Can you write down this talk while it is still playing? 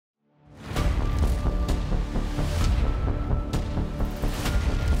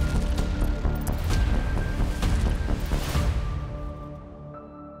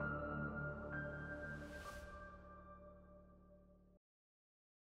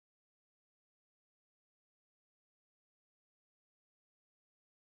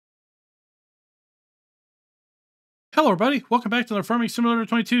Hello everybody, welcome back to the Farming Simulator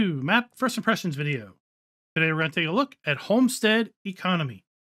 22 map first impressions video. Today we're going to take a look at Homestead Economy.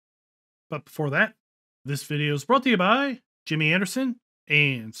 But before that, this video is brought to you by Jimmy Anderson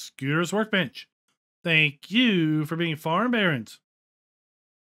and Scooter's Workbench. Thank you for being farm barons.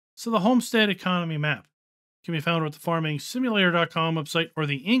 So the Homestead Economy map can be found with the farmingsimulator.com website or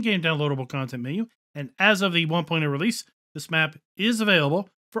the in-game downloadable content menu. And as of the 1.0 release, this map is available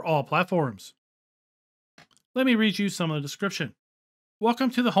for all platforms. Let me read you some of the description. Welcome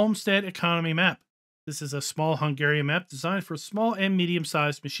to the Homestead Economy map. This is a small Hungarian map designed for small and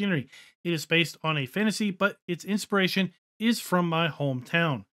medium-sized machinery. It is based on a fantasy, but its inspiration is from my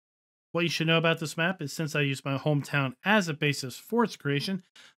hometown. What you should know about this map is since I use my hometown as a basis for its creation,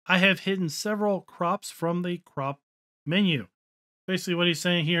 I have hidden several crops from the crop menu. Basically what he's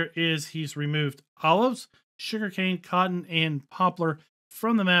saying here is he's removed olives, sugarcane, cotton, and poplar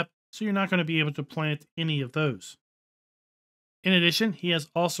from the map, so you're not going to be able to plant any of those. In addition, he has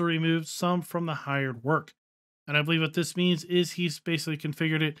also removed some from the hired work. And I believe what this means is he's basically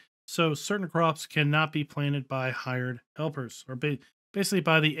configured it so certain crops cannot be planted by hired helpers, or basically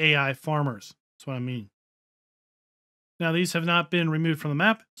by the AI farmers. That's what I mean. Now, these have not been removed from the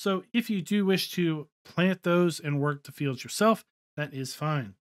map, so if you do wish to plant those and work the fields yourself, that is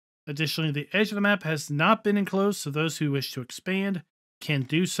fine. Additionally, the edge of the map has not been enclosed, so those who wish to expand can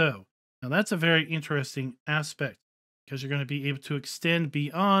do so. Now that's a very interesting aspect because you're going to be able to extend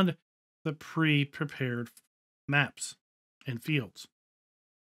beyond the pre-prepared maps and fields.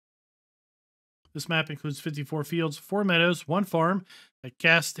 This map includes 54 fields, 4 meadows, 1 farm, a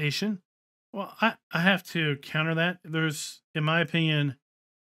gas station. Well, I have to counter that. There's, in my opinion,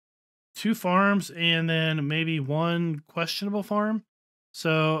 2 farms and then maybe 1 questionable farm.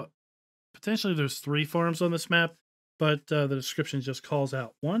 So potentially there's 3 farms on this map. But the description just calls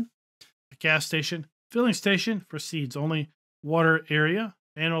out 1, a gas station, filling station for seeds only, water area,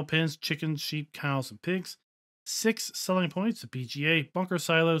 animal pens, chickens, sheep, cows, and pigs, 6 selling points, a BGA, bunker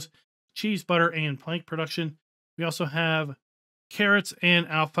silos, cheese, butter, and plank production. We also have carrots and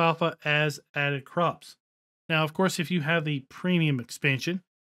alfalfa as added crops. Now, of course, if you have the premium expansion,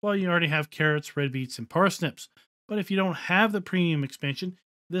 well, you already have carrots, red beets, and parsnips. But if you don't have the premium expansion,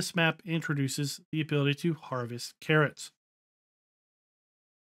 this map introduces the ability to harvest carrots.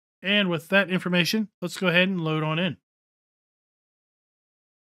 And with that information, let's go ahead and load on in.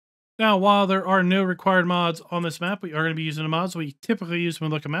 Now, while there are no required mods on this map, we are going to be using the mods we typically use when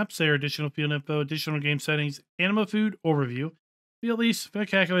we look at maps. They are additional field info, additional game settings, animal food overview, field lease, field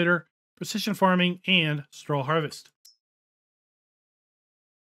calculator, precision farming, and straw harvest.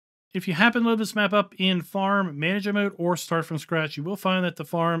 If you happen to load this map up in farm manager mode or start from scratch, you will find that the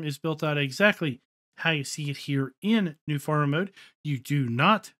farm is built out exactly how you see it here in new farmer mode. You do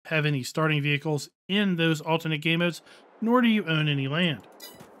not have any starting vehicles in those alternate game modes, nor do you own any land.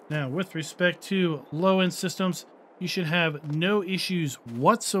 Now, with respect to low-end systems, you should have no issues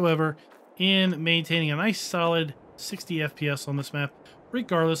whatsoever in maintaining a nice solid 60 FPS on this map,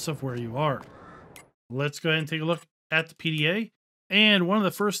 regardless of where you are. Let's go ahead and take a look at the PDA. And one of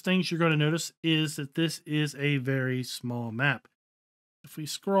the first things you're going to notice is that this is a very small map. If we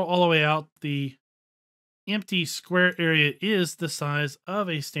scroll all the way out, the empty square area is the size of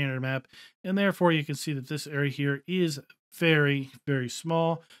a standard map. And therefore, you can see that this area here is very, very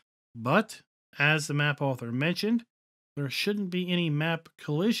small. But as the map author mentioned, there shouldn't be any map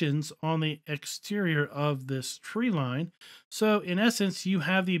collisions on the exterior of this tree line. So in essence, you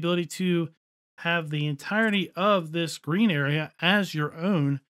have the ability to have the entirety of this green area as your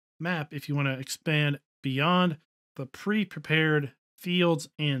own map if you want to expand beyond the pre-prepared fields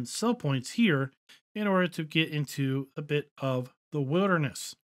and sell points here in order to get into a bit of the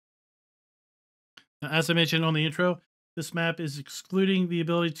wilderness. Now, as I mentioned on the intro, this map is excluding the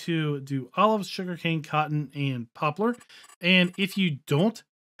ability to do olives, sugarcane, cotton, and poplar. And if you don't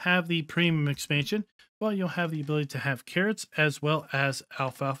have the premium expansion, well, you'll have the ability to have carrots as well as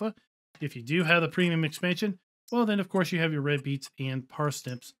alfalfa. If you do have the premium expansion, well, then of course you have your red beets and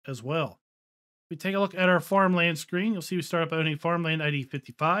parsnips as well. If we take a look at our farmland screen, you'll see we start up owning farmland ID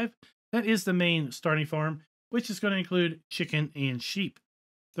 55. That is the main starting farm, which is going to include chicken and sheep.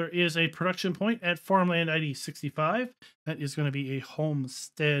 There is a production point at farmland ID 65. That is going to be a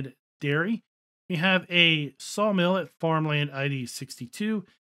homestead dairy. We have a sawmill at farmland ID 62,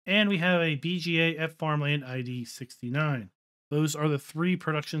 and we have a BGA at farmland ID 69. Those are the 3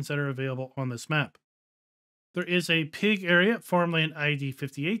 productions that are available on this map. There is a pig area at farmland ID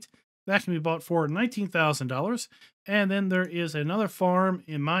 58. That can be bought for $19,000. And then there is another farm,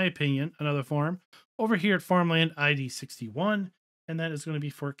 in my opinion, another farm over here at farmland ID 61. And that is going to be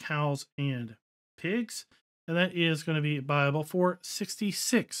for cows and pigs. and that is going to be buyable for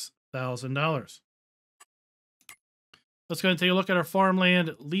 $66,000. Let's go ahead and take a look at our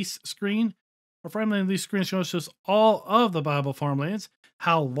farmland lease screen. Our farmland lease screen shows us all of the buyable farmlands,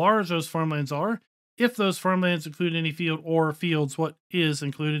 how large those farmlands are, if those farmlands include any field or fields, what is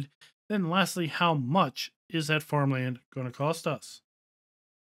included, then lastly, how much is that farmland going to cost us.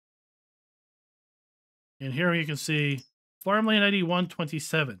 And here you can see farmland ID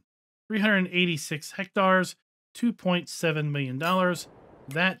 127, 386 hectares, $2.7 million.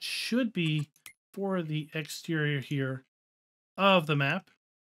 That should be for the exterior here of the map.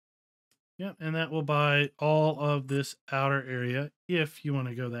 Yep, and that will buy all of this outer area if you want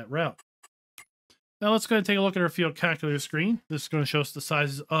to go that route. Now let's go ahead and take a look at our field calculator screen. This is going to show us the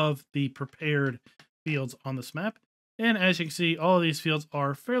sizes of the prepared fields on this map. And as you can see, all of these fields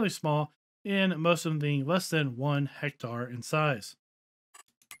are fairly small, and most of them being less than 1 hectare in size.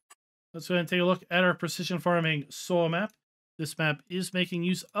 Let's go ahead and take a look at our precision farming soil map. This map is making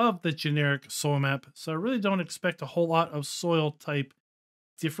use of the generic soil map, so I really don't expect a whole lot of soil type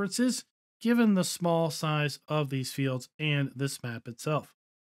differences given the small size of these fields and this map itself.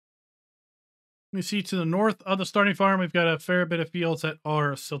 You see to the north of the starting farm, we've got a fair bit of fields that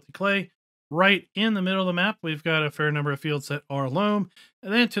are silty clay. Right in the middle of the map, we've got a fair number of fields that are loam.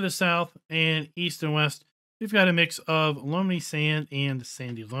 And then to the south and east and west, we've got a mix of loamy sand and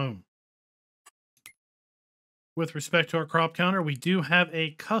sandy loam. With respect to our crop counter, we do have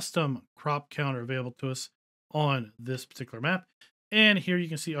a custom crop counter available to us on this particular map. And here you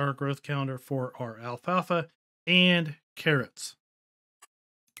can see our growth counter for our alfalfa and carrots.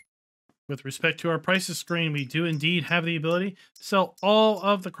 With respect to our prices screen, we do indeed have the ability to sell all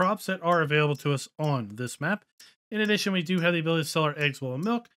of the crops that are available to us on this map. In addition, we do have the ability to sell our eggs, wool, and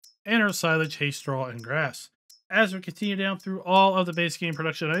milk, and our silage, hay, straw, and grass. As we continue down through all of the base game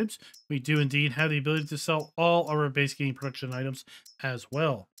production items, we do indeed have the ability to sell all of our base game production items as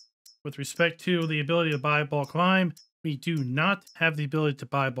well. With respect to the ability to buy bulk lime, we do not have the ability to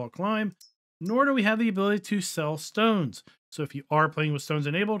buy bulk lime, nor do we have the ability to sell stones. So if you are playing with stones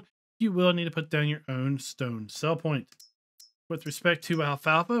enabled, you will need to put down your own stone sell point. With respect to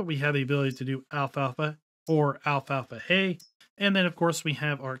alfalfa, we have the ability to do alfalfa or alfalfa hay. And then, of course, we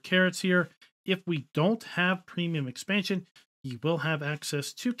have our carrots here. If we don't have premium expansion, you will have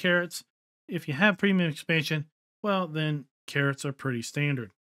access to carrots. If you have premium expansion, well, then carrots are pretty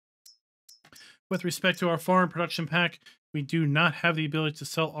standard. With respect to our farm production pack, we do not have the ability to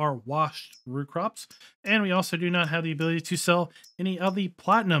sell our washed root crops, and we also do not have the ability to sell any of the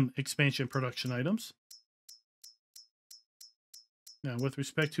platinum expansion production items. Now, with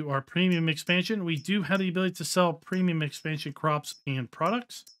respect to our premium expansion, we do have the ability to sell premium expansion crops and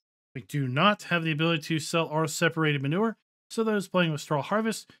products. We do not have the ability to sell our separated manure, so those playing with straw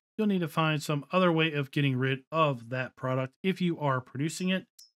harvest, you'll need to find some other way of getting rid of that product if you are producing it.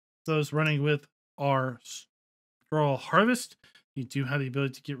 Those running with our straw harvest, you do have the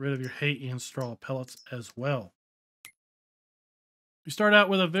ability to get rid of your hay and straw pellets as well. We start out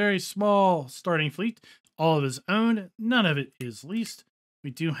with a very small starting fleet. All of it is owned, none of it is leased. We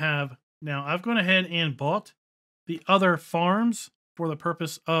do have, now I've gone ahead and bought the other farms for the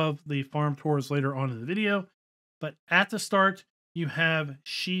purpose of the farm tours later on in the video. But at the start, you have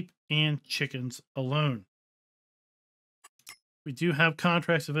sheep and chickens alone. We do have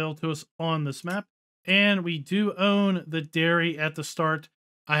contracts available to us on this map, and we do own the dairy at the start.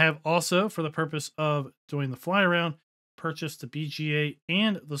 I have also, for the purpose of doing the fly around, purchased the BGA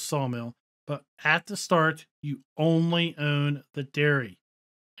and the sawmill, but at the start, you only own the dairy,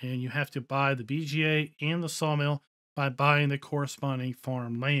 and you have to buy the BGA and the sawmill by buying the corresponding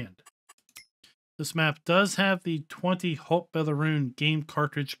farm land. This map does have the 20 Hope Belarune game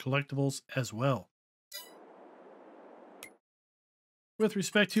cartridge collectibles as well. With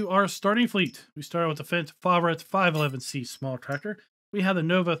respect to our starting fleet, we start with the Fendt Favret 511C small tractor. We have the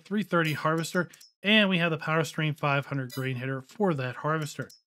Nova 330 harvester, and we have the PowerStream 500 grain header for that harvester.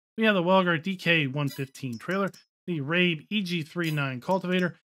 We have the Welger DK115 trailer, the Rabe EG39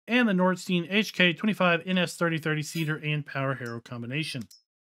 cultivator, and the Nordstein HK25 NS3030 seeder and power harrow combination.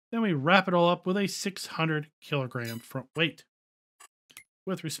 Then we wrap it all up with a 600 kilogram front weight.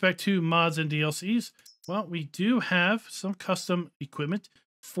 With respect to mods and DLCs, well, we do have some custom equipment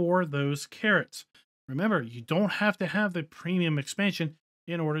for those carrots. Remember, you don't have to have the premium expansion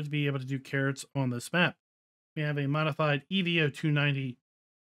in order to be able to do carrots on this map. We have a modified EVO 290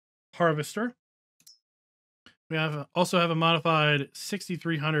 harvester. We also have a modified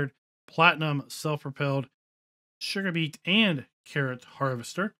 6300 platinum self-propelled sugar beet and carrot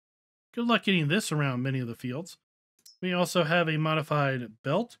harvester. Good luck getting this around many of the fields. We also have a modified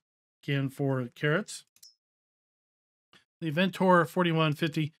belt, again for carrots. the Ventor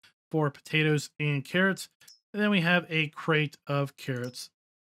 4150 for potatoes and carrots. And then we have a crate of carrots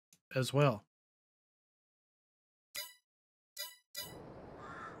as well.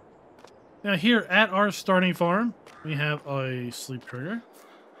 Now here at our starting farm, we have a sleep trigger.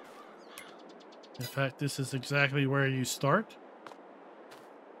 In fact, this is exactly where you start.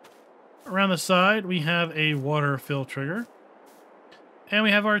 Around the side, we have a water fill trigger. And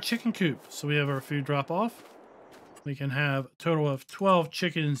we have our chicken coop. So we have our food drop off. We can have a total of 12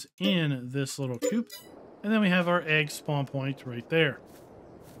 chickens in this little coop. And then we have our egg spawn point right there.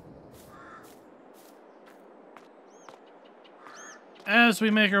 As we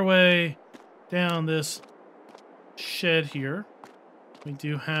make our way down this shed here, we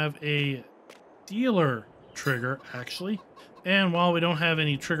do have a dealer trigger, actually. And while we don't have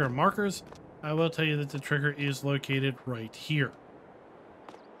any trigger markers, I will tell you that the trigger is located right here.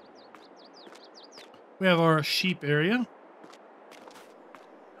 We have our sheep area.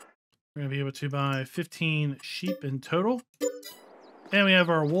 We're going to be able to buy 15 sheep in total. And we have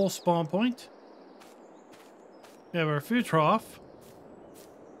our wool spawn point. We have our food trough.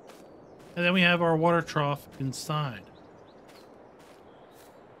 And then we have our water trough inside.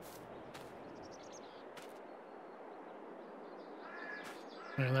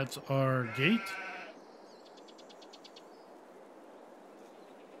 And that's our gate.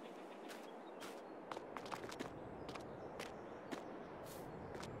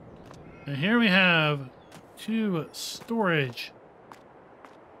 And here we have 2 storage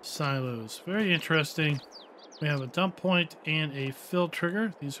silos. Very interesting. We have a dump point and a fill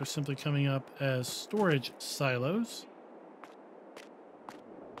trigger. These are simply coming up as storage silos.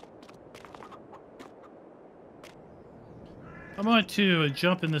 I'm going to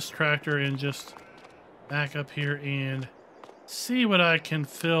jump in this tractor and just back up here and see what I can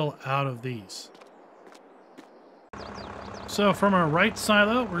fill out of these. So from our right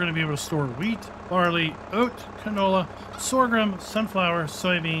silo, we're going to be able to store wheat, barley, oat, canola, sorghum, sunflower,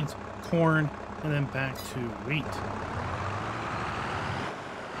 soybeans, corn, and then back to wheat.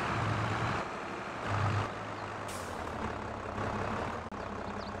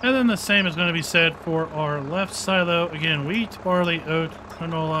 And then the same is going to be said for our left silo. Again, wheat, barley, oat,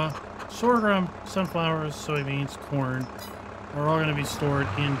 canola, sorghum, sunflowers, soybeans, corn are all going to be stored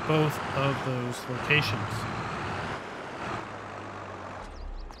in both of those locations.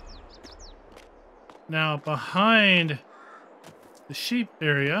 Now, behind the sheep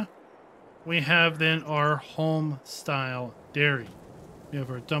area, we have then our home style dairy. We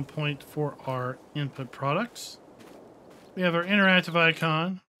have our dump point for our input products. We have our interactive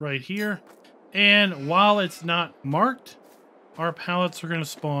icon right here. And while it's not marked, our pallets are going to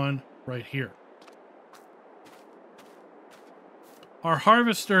spawn right here. Our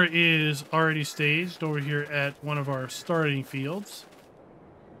harvester is already staged over here at one of our starting fields.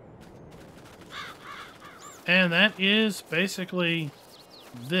 And that is basically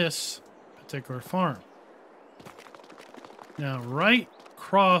this particular farm. Now, right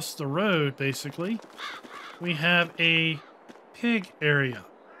across the road, basically, we have a pig area.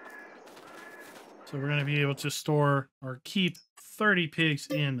 So we're going to be able to store or keep 30 pigs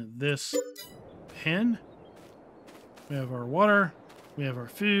in this pen. We have our water. We have our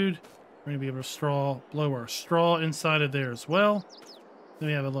food. We're going to be able to blow our straw inside of there as well. Then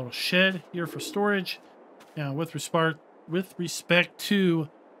we have a little shed here for storage. Now, with respect to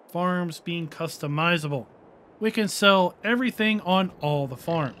farms being customizable, we can sell everything on all the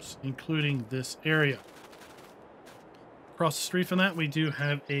farms, including this area. Across the street from that, we do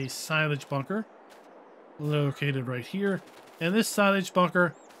have a silage bunker located right here. And this silage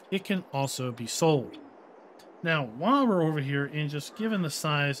bunker, it can also be sold. Now, while we're over here and just given the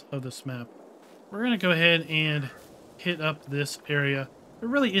size of this map, we're going to go ahead and hit up this area. There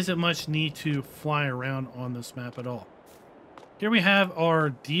really isn't much need to fly around on this map at all. Here we have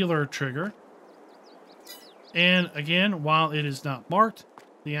our dealer trigger. And again, while it is not marked,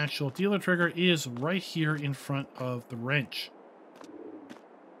 the actual dealer trigger is right here in front of the wrench.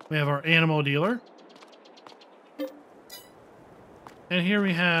 We have our animal dealer. And here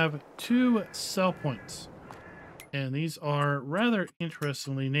we have 2 sell points. And these are rather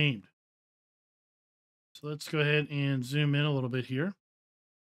interestingly named. So let's go ahead and zoom in a little bit here.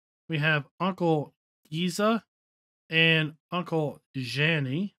 We have Uncle Giza and Uncle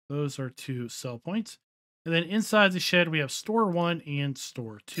Janny. Those are 2 sell points. And then inside the shed, we have Store 1 and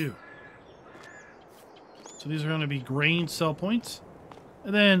Store 2. So these are going to be grain sell points.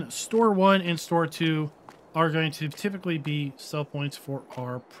 And then Store 1 and Store 2 are going to typically be sell points for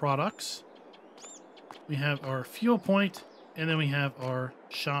our products. We have our fuel point, and then we have our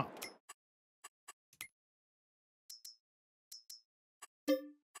shop.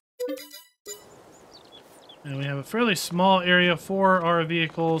 And we have a fairly small area for our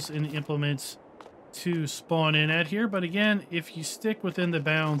vehicles and implements to spawn in at here. But again, if you stick within the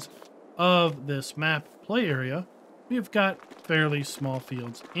bounds of this map play area, we've got fairly small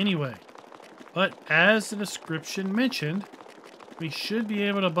fields anyway. But as the description mentioned, we should be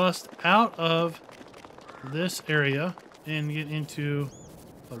able to bust out of this area and get into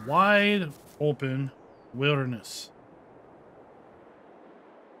the wide open wilderness.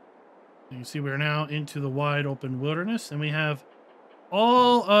 You can see we're now into the wide open wilderness, and we have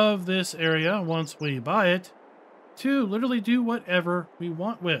all of this area, once we buy it, to literally do whatever we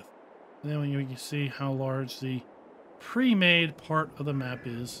want with. And then you can see how large the pre-made part of the map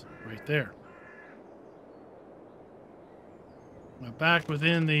is right there. Now back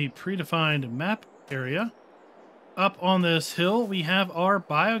within the predefined map area, up on this hill, we have our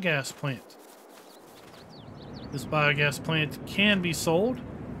biogas plant. This biogas plant can be sold.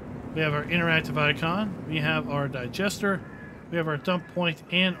 We have our interactive icon. We have our digester. We have our dump point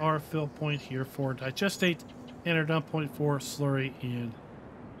and our fill point here for digestate, and our dump point for slurry and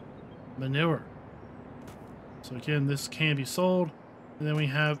manure. So again, this can be sold. And then we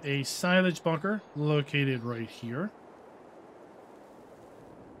have a silage bunker located right here.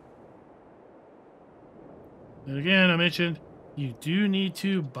 And again, I mentioned you do need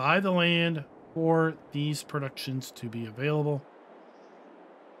to buy the land for these productions to be available.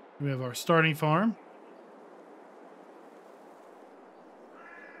 We have our starting farm.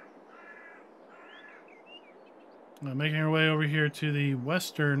 Now making our way over here to the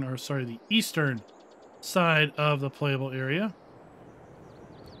the eastern side of the playable area.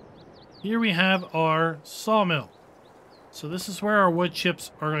 Here we have our sawmill. So this is where our wood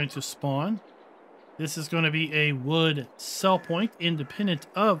chips are going to spawn. This is going to be a wood sell point independent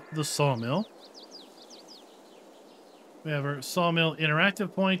of the sawmill. We have our sawmill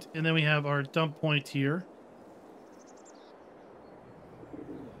interactive point, and then we have our dump point here.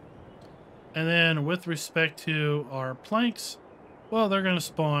 And then with respect to our planks, well, they're going to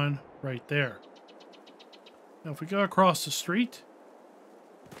spawn right there. Now, if we go across the street,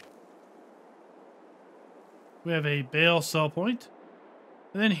 we have a bale sell point.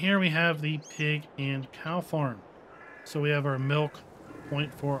 And then here we have the pig and cow farm. So we have our milk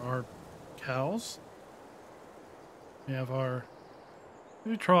point for our cows. We have our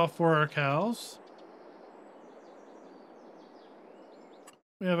food trough for our cows.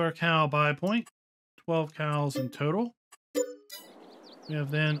 We have our cow buy point, 12 cows in total. We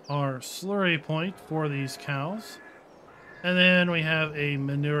have then our slurry point for these cows. And then we have a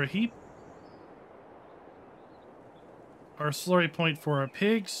manure heap. Our slurry point for our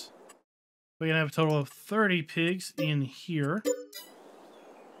pigs. We can have a total of 30 pigs in here.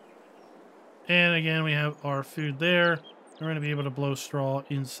 And again, we have our food there. We're going to be able to blow straw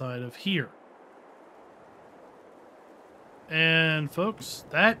inside of here. And folks,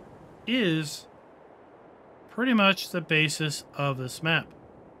 that is pretty much the basis of this map.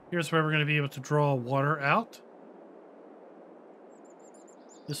 Here's where we're going to be able to draw water out.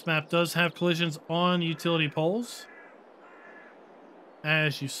 This map does have collisions on utility poles,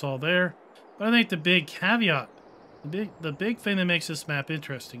 as you saw there. But I think the big caveat, the big thing that makes this map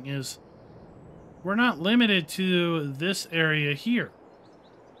interesting is we're not limited to this area here.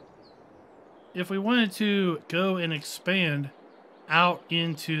 If we wanted to go and expand out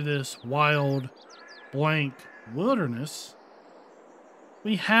into this wild, blank wilderness,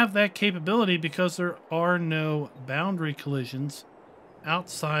 we have that capability because there are no boundary collisions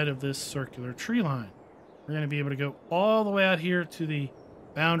outside of this circular tree line. We're going to be able to go all the way out here to the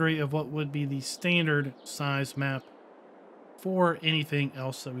boundary of what would be the standard size map for anything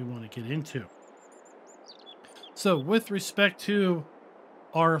else that we want to get into. So with respect to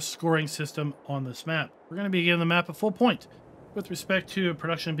our scoring system on this map, we're going to be giving the map a full point with respect to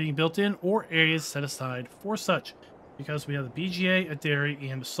production being built in or areas set aside for such, because we have the BGA, a dairy,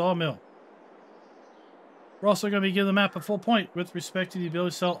 and a sawmill. We're also going to be giving the map a full point with respect to the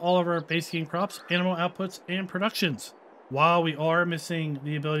ability to sell all of our basic game crops, animal outputs, and productions. While we are missing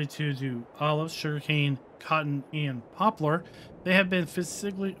the ability to do olives, sugarcane, cotton, and poplar, they have been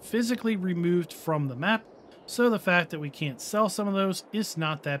physically removed from the map, so the fact that we can't sell some of those is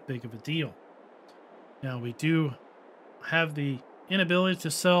not that big of a deal. Now, we do have the inability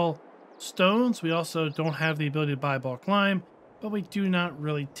to sell stones. We also don't have the ability to buy bulk lime, but we do not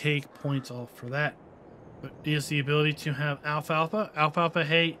really take points off for that. But is the ability to have alfalfa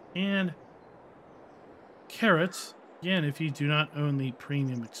hay, and carrots, again, if you do not own the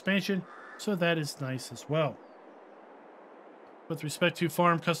premium expansion, so that is nice as well. With respect to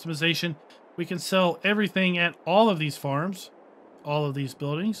farm customization, we can sell everything at all of these farms, all of these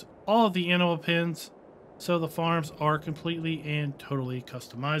buildings, all of the animal pens, so the farms are completely and totally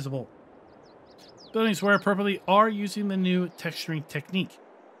customizable. Buildings where appropriately are using the new texturing technique.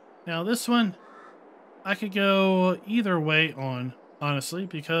 Now this one, I could go either way on, honestly,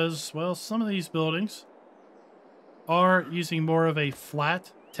 because, well, some of these buildings are using more of a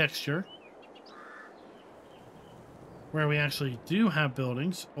flat texture, where we actually do have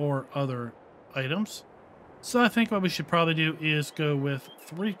buildings or other items. So I think what we should probably do is go with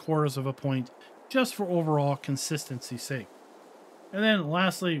 3/4 of a point just for overall consistency's sake. And then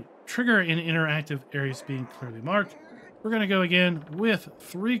lastly, trigger and interactive areas being clearly marked. We're going to go again with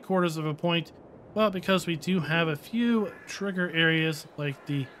 3/4 of a point, but because we do have a few trigger areas like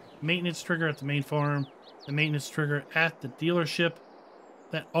the maintenance trigger at the main farm, the maintenance trigger at the dealership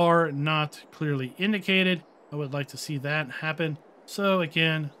that are not clearly indicated, I would like to see that happen. So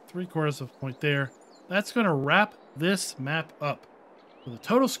again, 3/4 of a point there. That's going to wrap this map up with a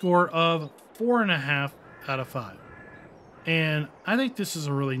total score of 4.5 out of 5. And I think this is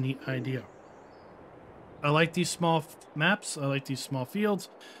a really neat idea. I like these small maps. I like these small fields.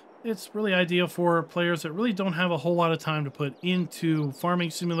 It's really ideal for players that really don't have a whole lot of time to put into Farming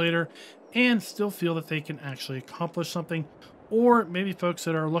Simulator and still feel that they can actually accomplish something. Or maybe folks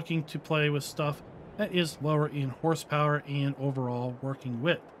that are looking to play with stuff that is lower in horsepower and overall working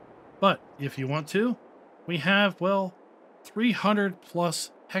width. But if you want to, we have, well, 300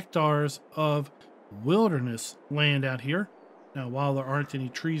 plus hectares of wilderness land out here. Now, while there aren't any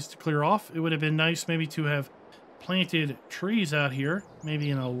trees to clear off, it would have been nice maybe to have planted trees out here, maybe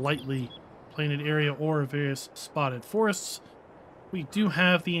in a lightly planted area or various spotted forests. We do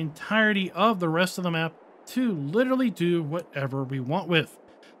have the entirety of the rest of the map to literally do whatever we want with.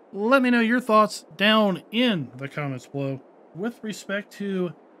 Let me know your thoughts down in the comments below with respect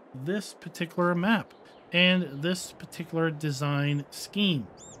to this particular map and this particular design scheme.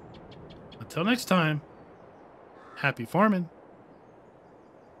 Until next time, happy farming.